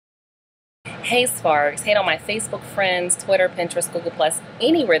Hey Sparks, hey on my Facebook friends, Twitter, Pinterest, Google+,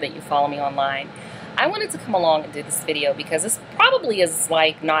 anywhere that you follow me online. I wanted to come along and do this video because this probably is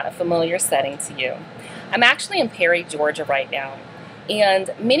like not a familiar setting to you. I'm actually in Perry, Georgia right now, and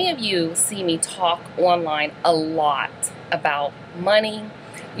many of you see me talk online a lot about money.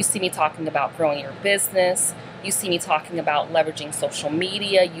 You see me talking about growing your business. You see me talking about leveraging social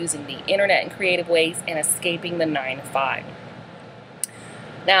media, using the internet in creative ways, and escaping the 9-to-5.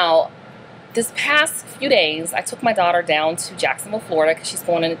 Now, this past few days, I took my daughter down to Jacksonville, Florida, because she's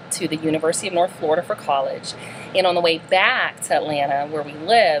going to the University of North Florida for college. And on the way back to Atlanta, where we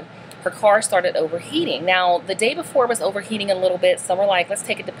live, her car started overheating. Now, the day before it was overheating a little bit, so we're like, let's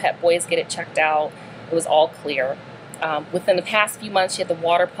take it to Pep Boys, get it checked out. It was all clear. Within the past few months, she had the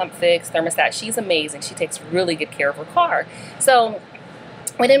water pump fixed, thermostat. She's amazing. She takes really good care of her car. So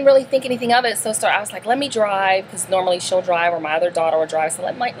we didn't really think anything of it, so I was like, let me drive, because normally she'll drive or my other daughter will drive, so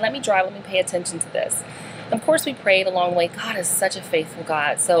let me drive, let me pay attention to this. And of course we prayed along the way. God is such a faithful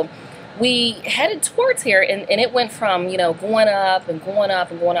God. So we headed towards here, and it went from, you know, going up and going up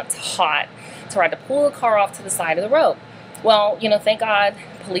and going up to hot, to where I had to pull the car off to the side of the road. Well, you know, thank God,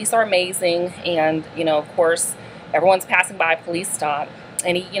 police are amazing, and, you know, of course, everyone's passing by, police stop,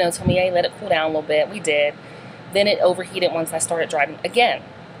 and he, you know, told me, hey, let it cool down a little bit. We did. Then it overheated once I started driving again.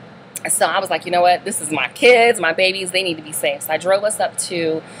 So I was like, you know what, this is my kids, my babies, they need to be safe. So I drove us up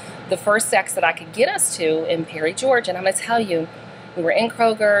to the first exit I could get us to in Perry, Georgia. And I'm going to tell you, we were in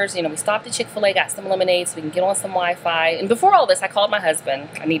Kroger's, you know, we stopped at Chick-fil-A, got some lemonade so we can get on some Wi-Fi. And before all this, I called my husband.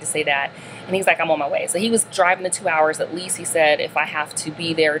 I need to say that. And he's like, I'm on my way. So he was driving the 2 hours at least. He said, if I have to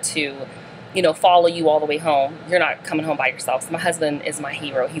be there to, you know, follow you all the way home, you're not coming home by yourself. So my husband is my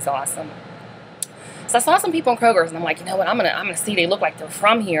hero. He's awesome. So I saw some people in Kroger's, and I'm like, you know what, I'm gonna see they look like they're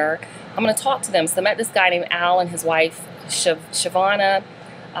from here. I'm gonna talk to them. So I met this guy named Al and his wife, Shavana,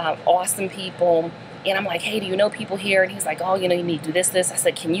 awesome people. And I'm like, hey, do you know people here? And he's like, oh, you know, you need to do this. I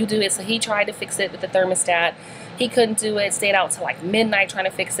said, can you do it? So he tried to fix it with the thermostat. He couldn't do it, stayed out till like midnight trying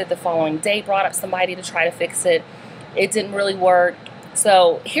to fix it. The following day brought up somebody to try to fix it. It didn't really work.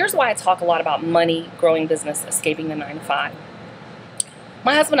 So here's why I talk a lot about money, growing business, escaping the 9-to-5.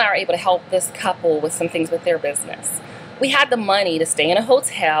 My husband and I are able to help this couple with some things with their business. We had the money to stay in a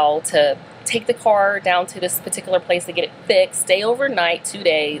hotel, to take the car down to this particular place to get it fixed, stay overnight 2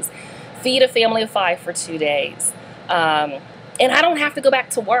 days, feed a family of 5 for 2 days. And I don't have to go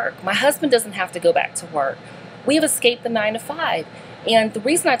back to work. My husband doesn't have to go back to work. We have escaped the 9-to-5. And the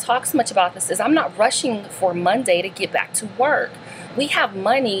reason I talk so much about this is I'm not rushing for Monday to get back to work. We have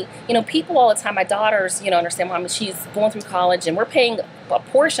money, you know, people all the time, my daughters, you know, understand, Mom, she's going through college and we're paying a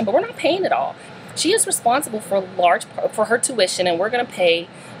portion, but we're not paying it all. She is responsible for for her tuition, and we're going to pay,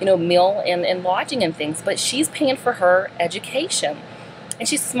 you know, meal and lodging and things, but she's paying for her education. And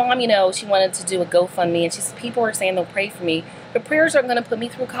she says, Mom, you know, she wanted to do a GoFundMe, and she says, people are saying they'll pray for me, but prayers aren't going to put me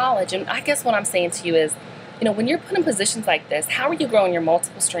through college. And I guess what I'm saying to you is, you know, when you're put in positions like this, how are you growing your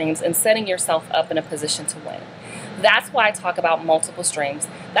multiple streams and setting yourself up in a position to win? That's why I talk about multiple streams.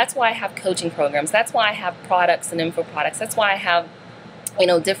 That's why I have coaching programs. That's why I have products and info products. That's why I have, you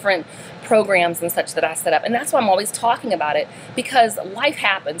know, different programs and such that I set up. And that's why I'm always talking about it, because life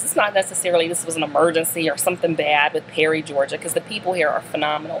happens. It's not necessarily this was an emergency or something bad with Perry, Georgia, because the people here are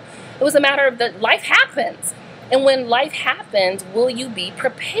phenomenal. It was a matter of that life happens. And when life happens, will you be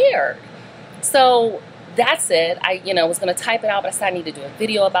prepared? So that's it. I, you know, was going to type it out, but I said I need to do a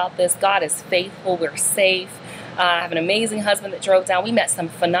video about this. God is faithful. We're safe. I have an amazing husband that drove down. We met some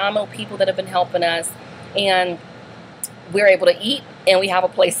phenomenal people that have been helping us, and we're able to eat, and we have a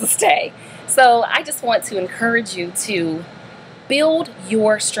place to stay. So I just want to encourage you to build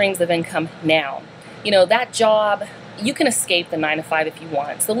your streams of income now. You know, that job, you can escape the 9-to-5 if you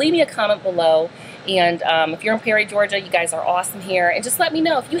want. So leave me a comment below, and if you're in Perry, Georgia, you guys are awesome here, and just let me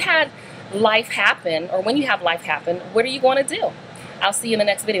know if you had life happen, or when you have life happen, what are you going to do? I'll see you in the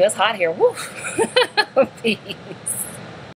next video. It's hot here. Woo! Peace.